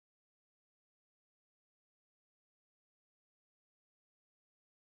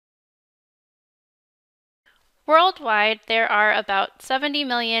Worldwide, there are about 70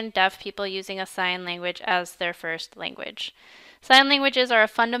 million deaf people using a sign language as their first language. Sign languages are a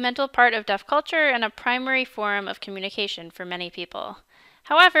fundamental part of deaf culture and a primary form of communication for many people.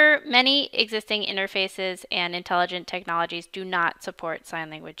 However, many existing interfaces and intelligent technologies do not support sign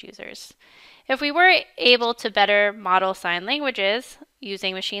language users. If we were able to better model sign languages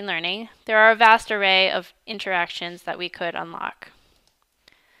using machine learning, there are a vast array of interactions that we could unlock.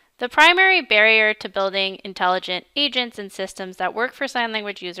 The primary barrier to building intelligent agents and systems that work for sign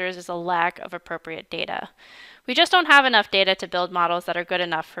language users is a lack of appropriate data. We just don't have enough data to build models that are good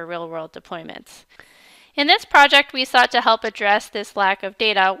enough for real-world deployments. In this project, we sought to help address this lack of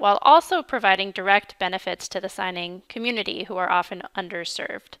data while also providing direct benefits to the signing community, who are often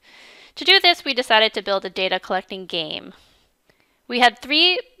underserved. To do this, we decided to build a data collecting game. We had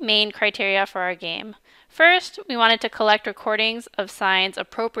 3 main criteria for our game. First, we wanted to collect recordings of signs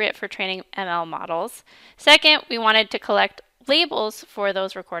appropriate for training ML models. Second, we wanted to collect labels for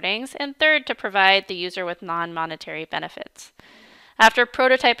those recordings. And third, to provide the user with non-monetary benefits. After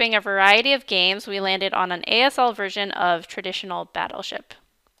prototyping a variety of games, we landed on an ASL version of traditional Battleship.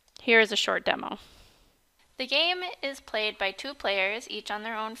 Here is a short demo. The game is played by 2 players, each on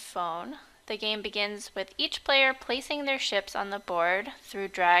their own phone. The game begins with each player placing their ships on the board through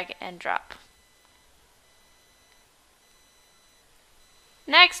drag and drop.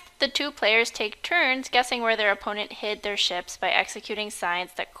 Next, the 2 players take turns guessing where their opponent hid their ships by executing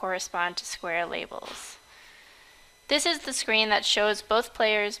signs that correspond to square labels. This is the screen that shows both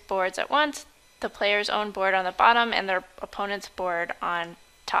players' boards at once, the player's own board on the bottom and their opponent's board on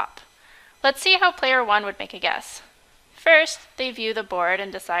top. Let's see how player 1 would make a guess. First, they view the board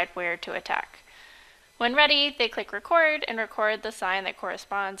and decide where to attack. When ready, they click record and record the sign that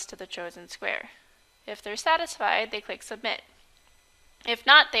corresponds to the chosen square. If they're satisfied, they click submit. If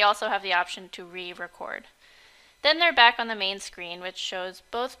not, they also have the option to re-record. Then they're back on the main screen, which shows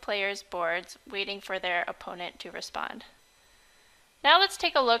both players' boards waiting for their opponent to respond. Now let's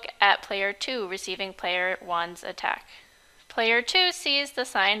take a look at player 2 receiving player 1's attack. Player 2 sees the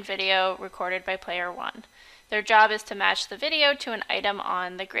signed video recorded by player 1. Their job is to match the video to an item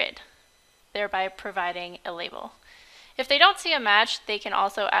on the grid, thereby providing a label. If they don't see a match, they can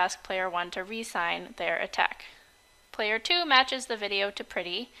also ask player 1 to re-sign their attack. Player 2 matches the video to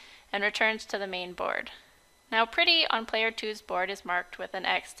Pretty and returns to the main board. Now Pretty on player 2's board is marked with an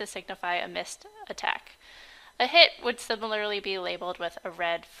X to signify a missed attack. A hit would similarly be labeled with a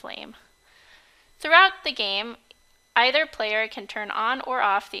red flame. Throughout the game, either player can turn on or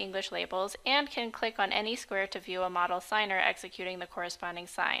off the English labels and can click on any square to view a model signer executing the corresponding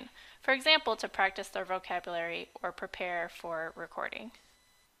sign, for example, to practice their vocabulary or prepare for recording.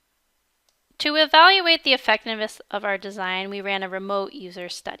 To evaluate the effectiveness of our design, we ran a remote user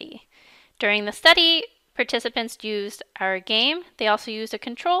study. During the study, participants used our game. They also used a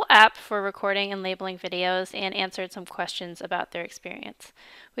control app for recording and labeling videos and answered some questions about their experience.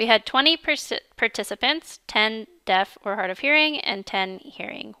 We had 20 participants, 10 deaf or hard of hearing, and 10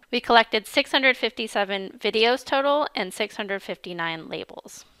 hearing. We collected 657 videos total and 659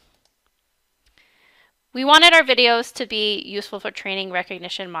 labels. We wanted our videos to be useful for training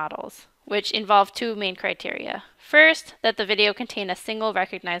recognition models, which involve 2 main criteria. First, that the video contain a single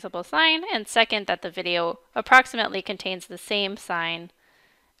recognizable sign, and second, that the video approximately contains the same sign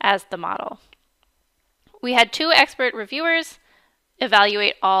as the model. We had 2 expert reviewers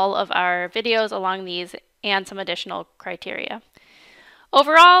evaluate all of our videos along these and some additional criteria.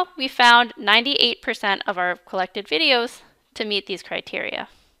 Overall, we found 98% of our collected videos to meet these criteria.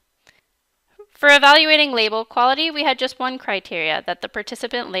 For evaluating label quality, we had just 1 criteria, that the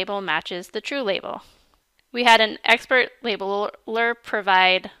participant label matches the true label. We had an expert labeler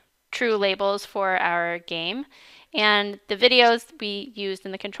provide true labels for our game, and the videos we used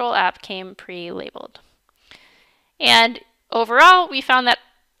in the control app came pre-labeled. And overall, we found that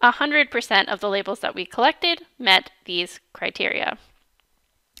 100% of the labels that we collected met these criteria.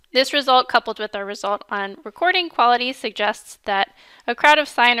 This result, coupled with our result on recording quality, suggests that a crowd of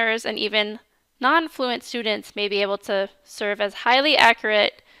signers and even non-fluent students may be able to serve as highly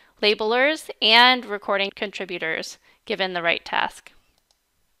accurate labelers and recording contributors given the right task.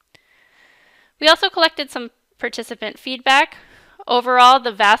 We also collected some participant feedback. Overall,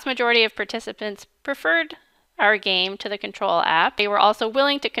 the vast majority of participants preferred our game to the control app. They were also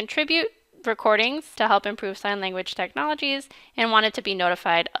willing to contribute recordings to help improve sign language technologies and wanted to be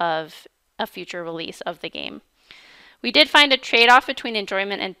notified of a future release of the game. We did find a trade-off between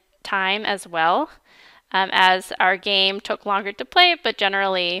enjoyment and time as well, as our game took longer to play but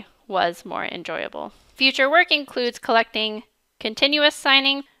generally was more enjoyable. Future work includes collecting continuous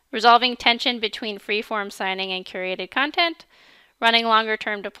signing resolving tension between free-form signing and curated content, running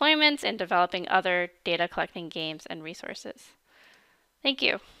longer-term deployments, and developing other data collecting games and resources. Thank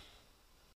you.